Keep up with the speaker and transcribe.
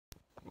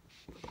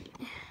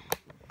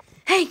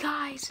Hey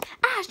guys,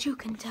 as you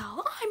can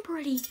tell, I'm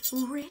pretty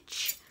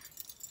rich.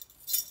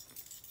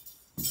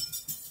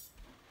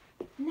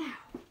 Now,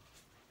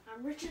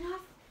 I'm rich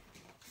enough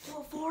to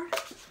afford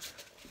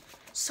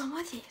some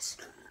of this.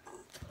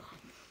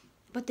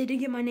 But they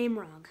did get my name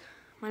wrong.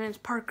 My name's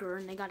Parker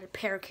and they got it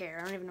Pear Care.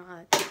 I don't even know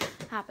how that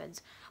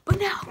happens. But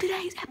now,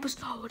 today's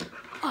episode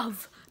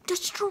of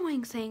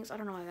destroying things. I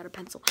don't know why I got a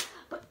pencil.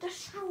 But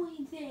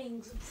destroying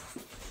things.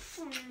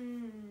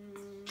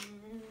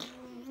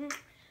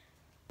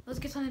 Let's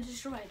get something to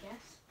destroy, I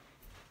guess.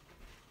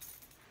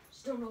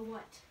 Just don't know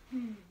what.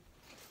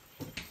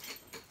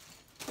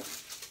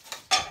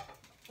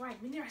 Right,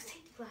 we need our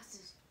safety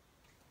glasses.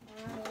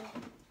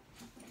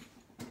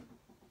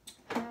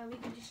 We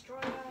can destroy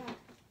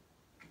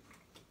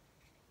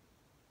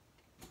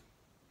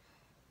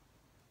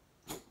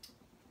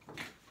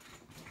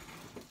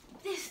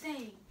this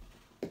thing.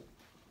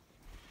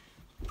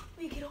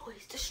 We could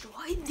always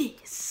destroy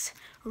this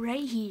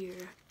right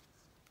here.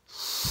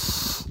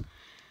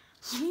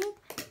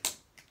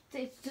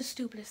 It's the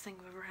stupidest thing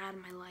I've ever had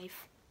in my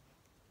life.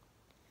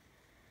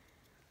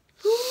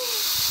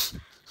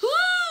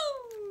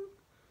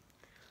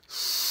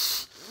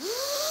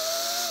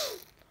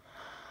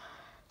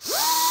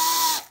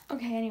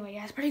 Okay, anyway,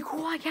 yeah, it's pretty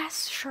cool, I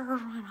guess. Sure, why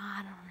not?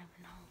 I don't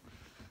even know.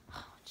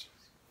 Oh,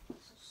 jeez.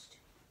 So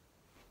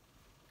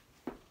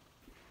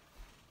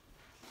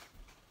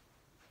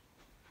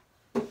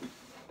stupid.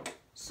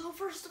 So,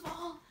 first of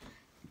all,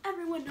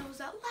 everyone knows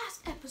that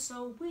last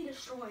episode we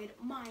destroyed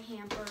my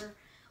hamper.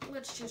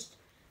 Let's just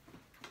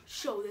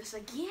show this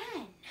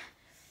again.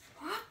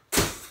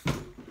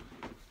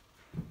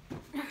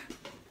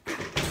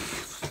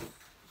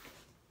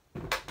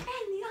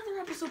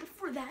 Episode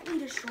before that, we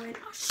destroyed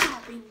a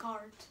shopping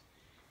cart.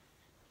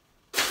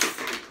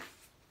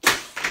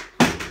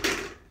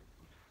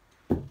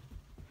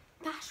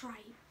 That's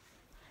right.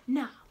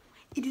 Now,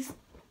 it is...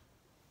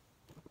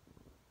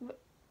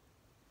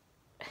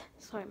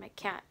 Sorry, my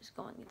cat is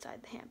going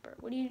inside the hamper.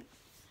 What do you...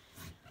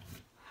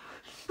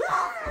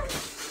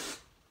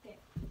 There.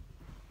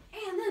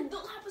 And then the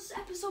last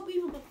episode,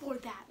 even before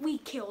that, we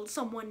killed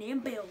someone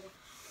named Bill.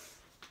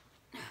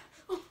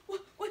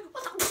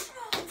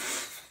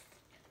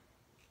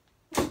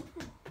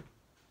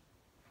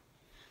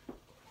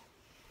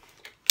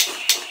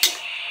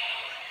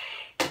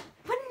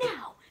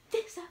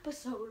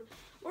 Episode,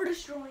 we're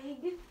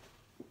destroying.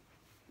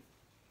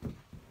 I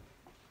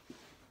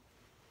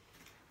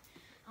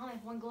only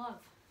have one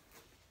glove.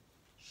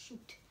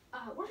 Shoot.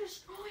 We're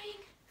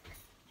destroying.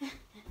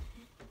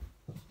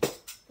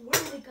 Where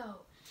did it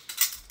go?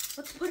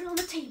 Let's put it on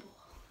the table.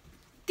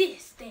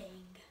 This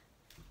thing.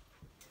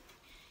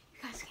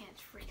 You guys can't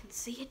freaking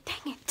see it.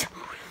 Dang it.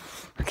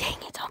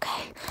 Dang it.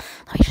 Okay.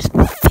 Let me just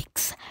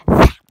fix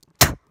that.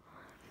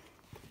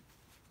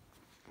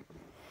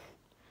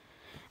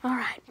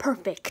 Alright,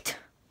 perfect.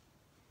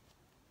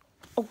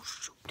 Oh,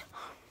 shoot.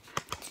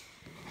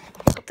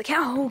 Up the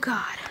cow. Oh,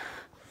 God.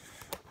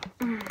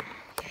 Okay. Alright.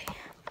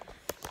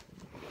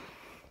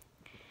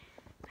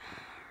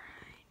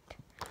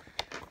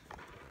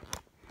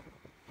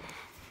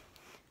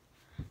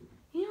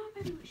 You know what?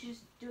 Maybe we should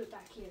just do it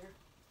back here.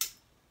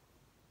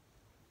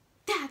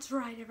 That's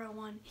right,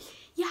 everyone.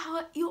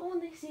 Yeah, you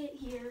only see it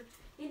here.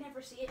 You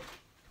never see it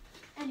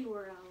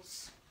anywhere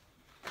else.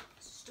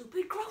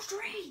 Stupid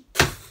grocery.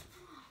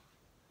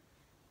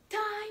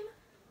 Time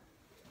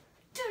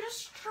to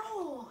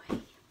destroy.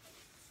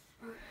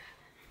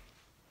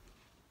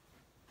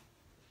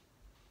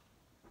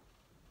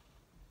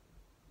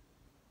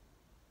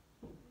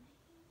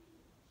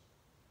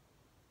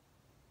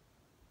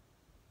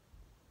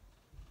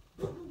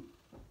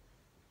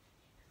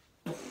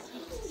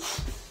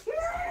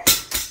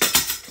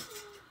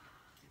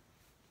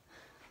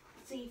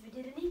 Let's see if it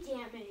did any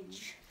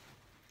damage.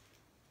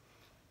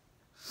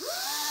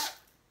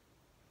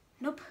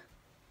 Nope.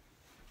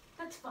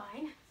 That's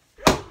fine.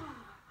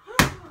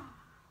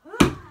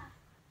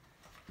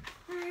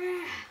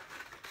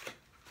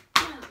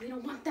 We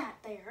don't want that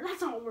there.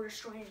 That's not what we're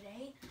destroying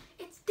today.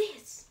 It's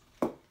this.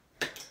 Oh,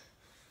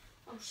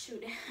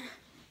 shoot.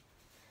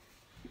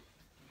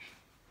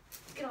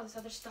 Let's get all this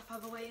other stuff out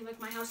of the way, like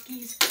my house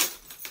keys.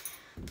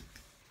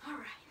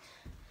 Alright.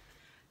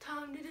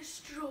 Time to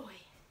destroy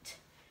it.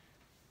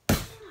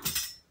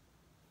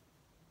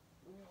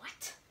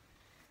 What?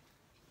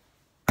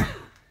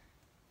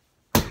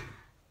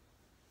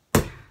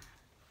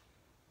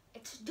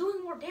 It's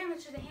doing more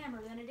damage to the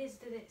hammer than it is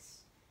to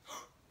this.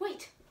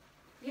 Wait,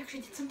 we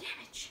actually did some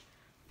damage.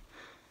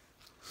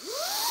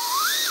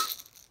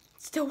 It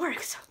still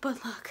works,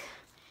 but look.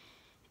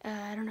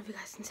 I don't know if you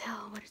guys can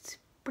tell, but it's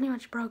pretty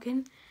much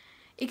broken.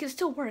 It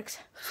still works.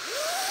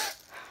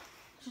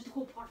 This is the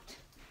cool part.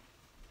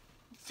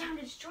 It's time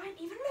to destroy it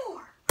even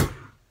more.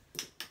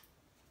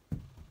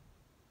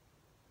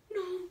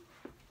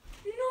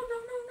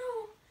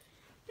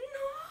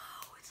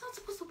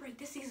 Break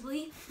this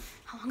easily.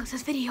 How long is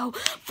this video?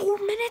 4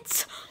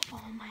 minutes?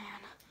 Oh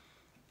man.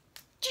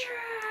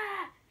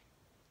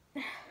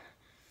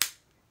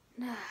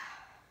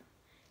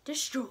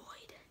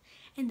 Destroyed.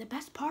 And the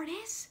best part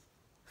is,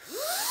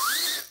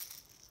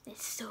 it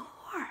still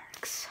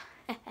works.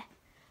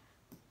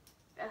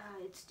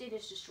 It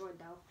is destroyed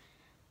though.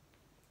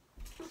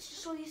 Let's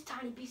just show these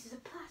tiny pieces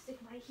of plastic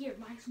right here.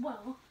 Might as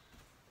well.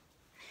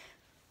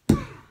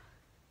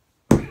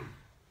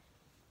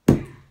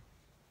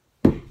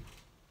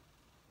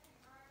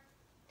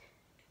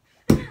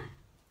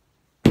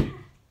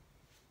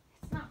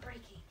 It's not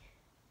breaking.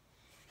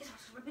 It's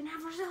also ripping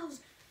out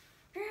ourselves.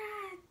 Bring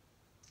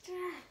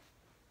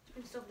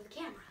this over to the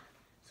camera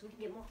so we can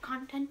get more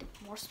content,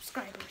 more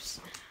subscribers.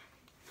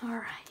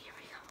 Alright, here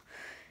we go.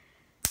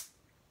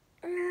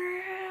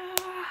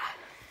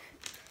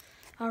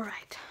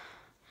 Alright.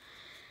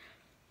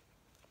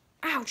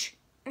 Ouch!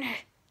 This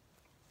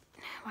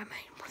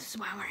is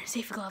why I'm wearing a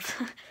safety glove.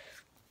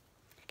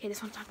 Okay,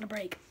 this one's not gonna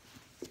break.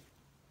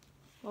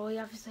 Well, we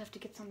obviously have to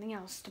get something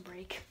else to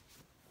break.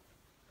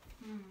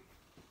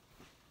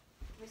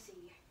 Let's see.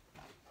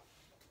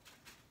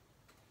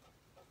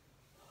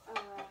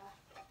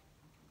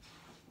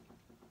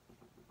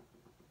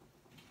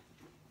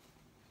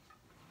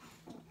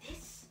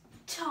 This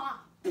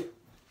top.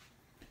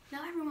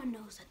 Now everyone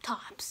knows that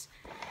tops,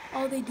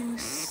 all they do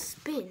is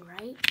spin,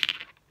 right?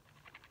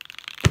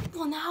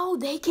 Well, now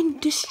they can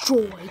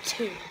destroy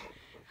too.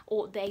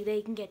 Or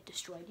they can get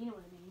destroyed, you know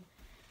what I mean?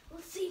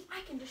 Let's see if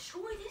I can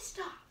destroy this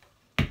top.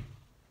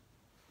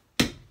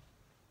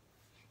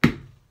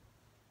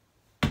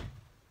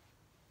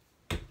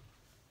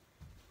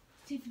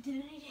 See if it did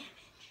any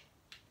damage.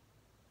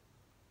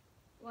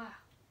 Wow.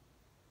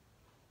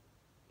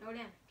 No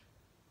damage.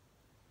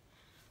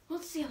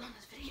 Let's see how long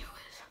this video is.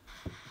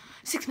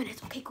 6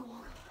 minutes. Okay,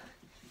 cool.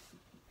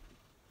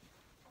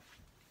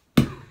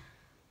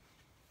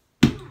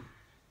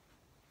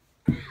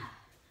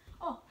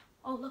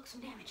 Oh, look, some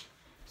damage.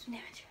 Some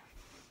damage.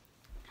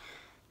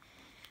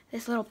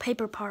 This little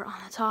paper part on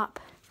the top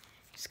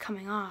is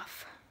coming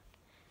off.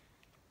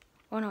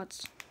 Oh no,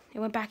 it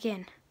went back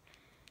in.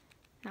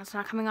 Now it's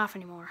not coming off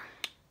anymore.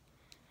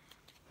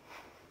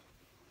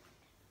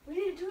 We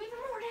need to do even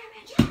more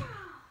damage.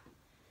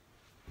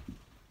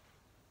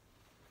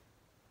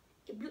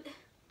 Yeah!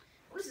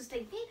 What is this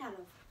thing made out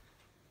of?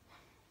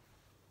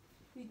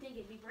 You'd think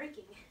it'd be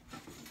breaking.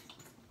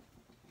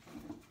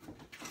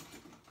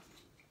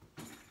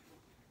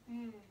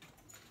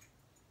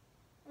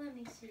 Let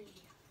me see.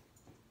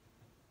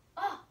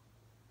 Oh!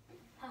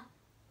 Huh.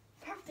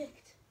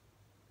 Perfect.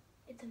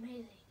 It's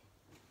amazing.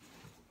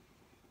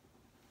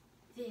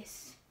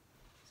 This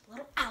is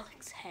little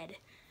Alex's head.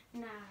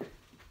 Nah.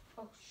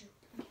 Oh, shoot.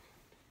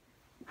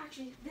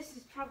 Actually, this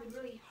is probably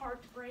really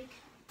hard to break.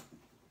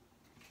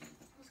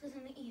 Let's get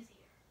something easier.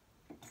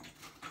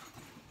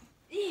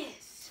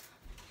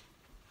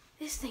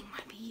 This thing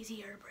might be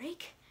easier to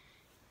break.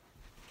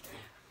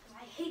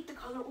 I hate the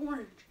color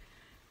orange.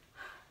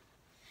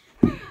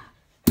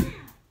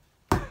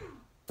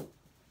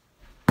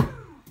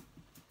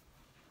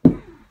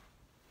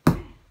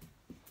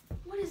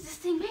 What is this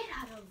thing made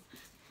out of?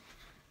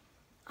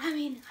 I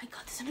mean, I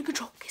got this under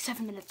control. Okay,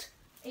 7 minutes.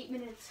 8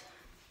 minutes.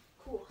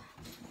 Cool.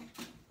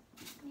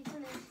 Need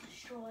something to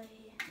destroy.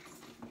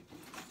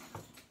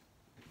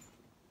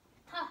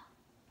 Huh.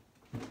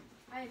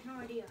 I have no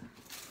idea.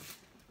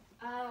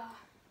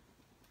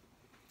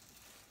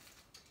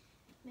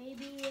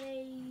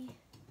 Maybe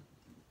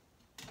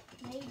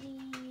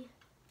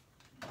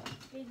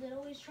you could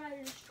always try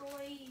to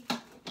destroy.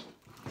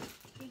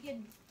 You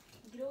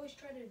could always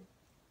try to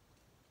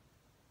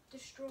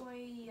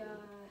destroy.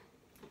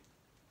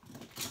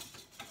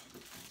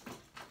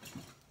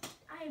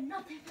 I have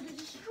nothing for to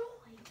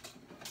destroy.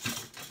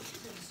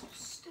 This is so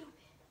stupid.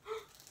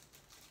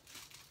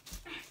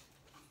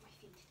 Off my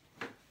feet.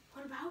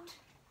 What about?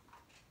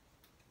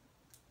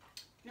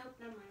 Nope,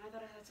 never mind. I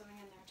thought I had something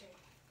in there too.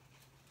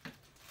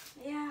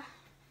 Yeah.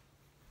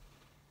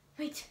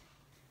 Wait,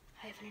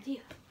 I have an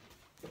idea.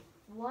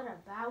 What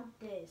about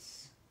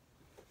this?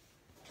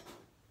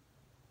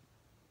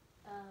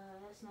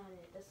 That's not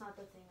it. That's not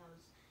the thing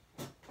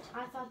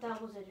I thought that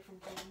was a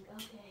different thing.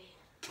 Okay.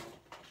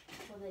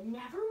 Well then,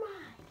 never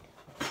mind.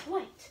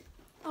 Wait,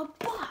 a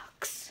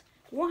box.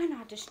 Why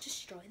not just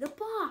destroy the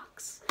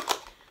box?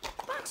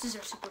 Boxes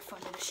are super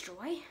fun to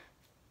destroy.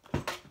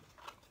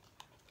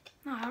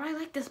 No, I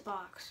like this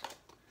box.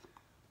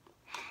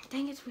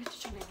 Dang it, we have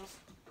to turn nails.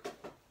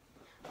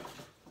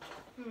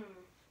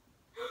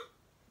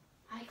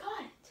 I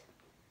got it.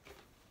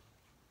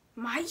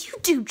 My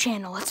YouTube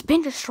channel, it's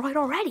been destroyed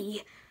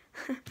already.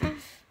 I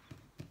have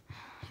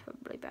a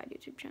really bad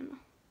YouTube channel.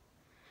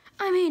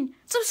 I mean,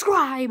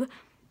 subscribe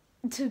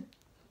to...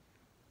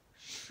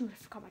 Shoot, I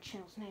forgot my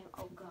channel's name.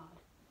 Oh, God.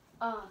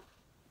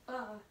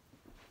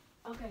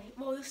 Okay,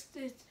 well, this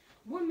is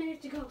 1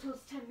 minute to go till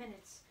it's 10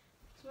 minutes.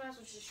 So I might as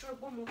well just destroy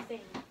one more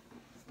thing.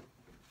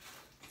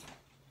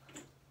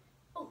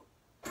 Oh,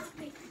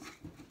 perfect.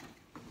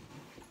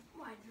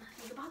 Why didn't I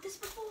think about this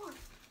before?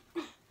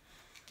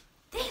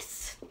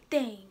 This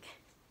thing.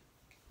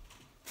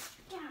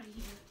 Get out of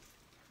here.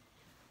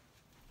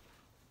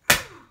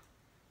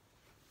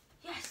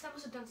 Yes, that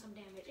must have done some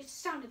damage. It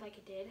sounded like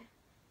it did.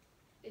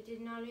 It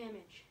did not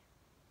damage.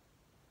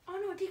 Oh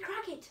no, it did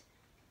crack it.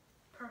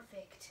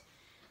 Perfect.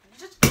 And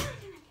just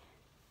again.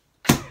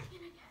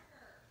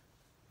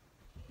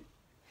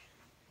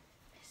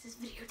 Is this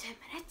video 10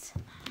 minutes?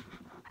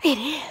 It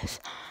is.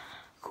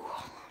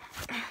 Cool.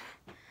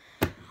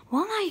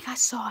 Well, now you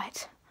guys saw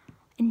it.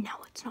 And now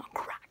it's not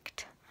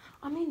cracked.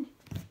 I mean,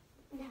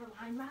 never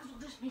mind. Might as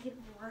well just make it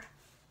more.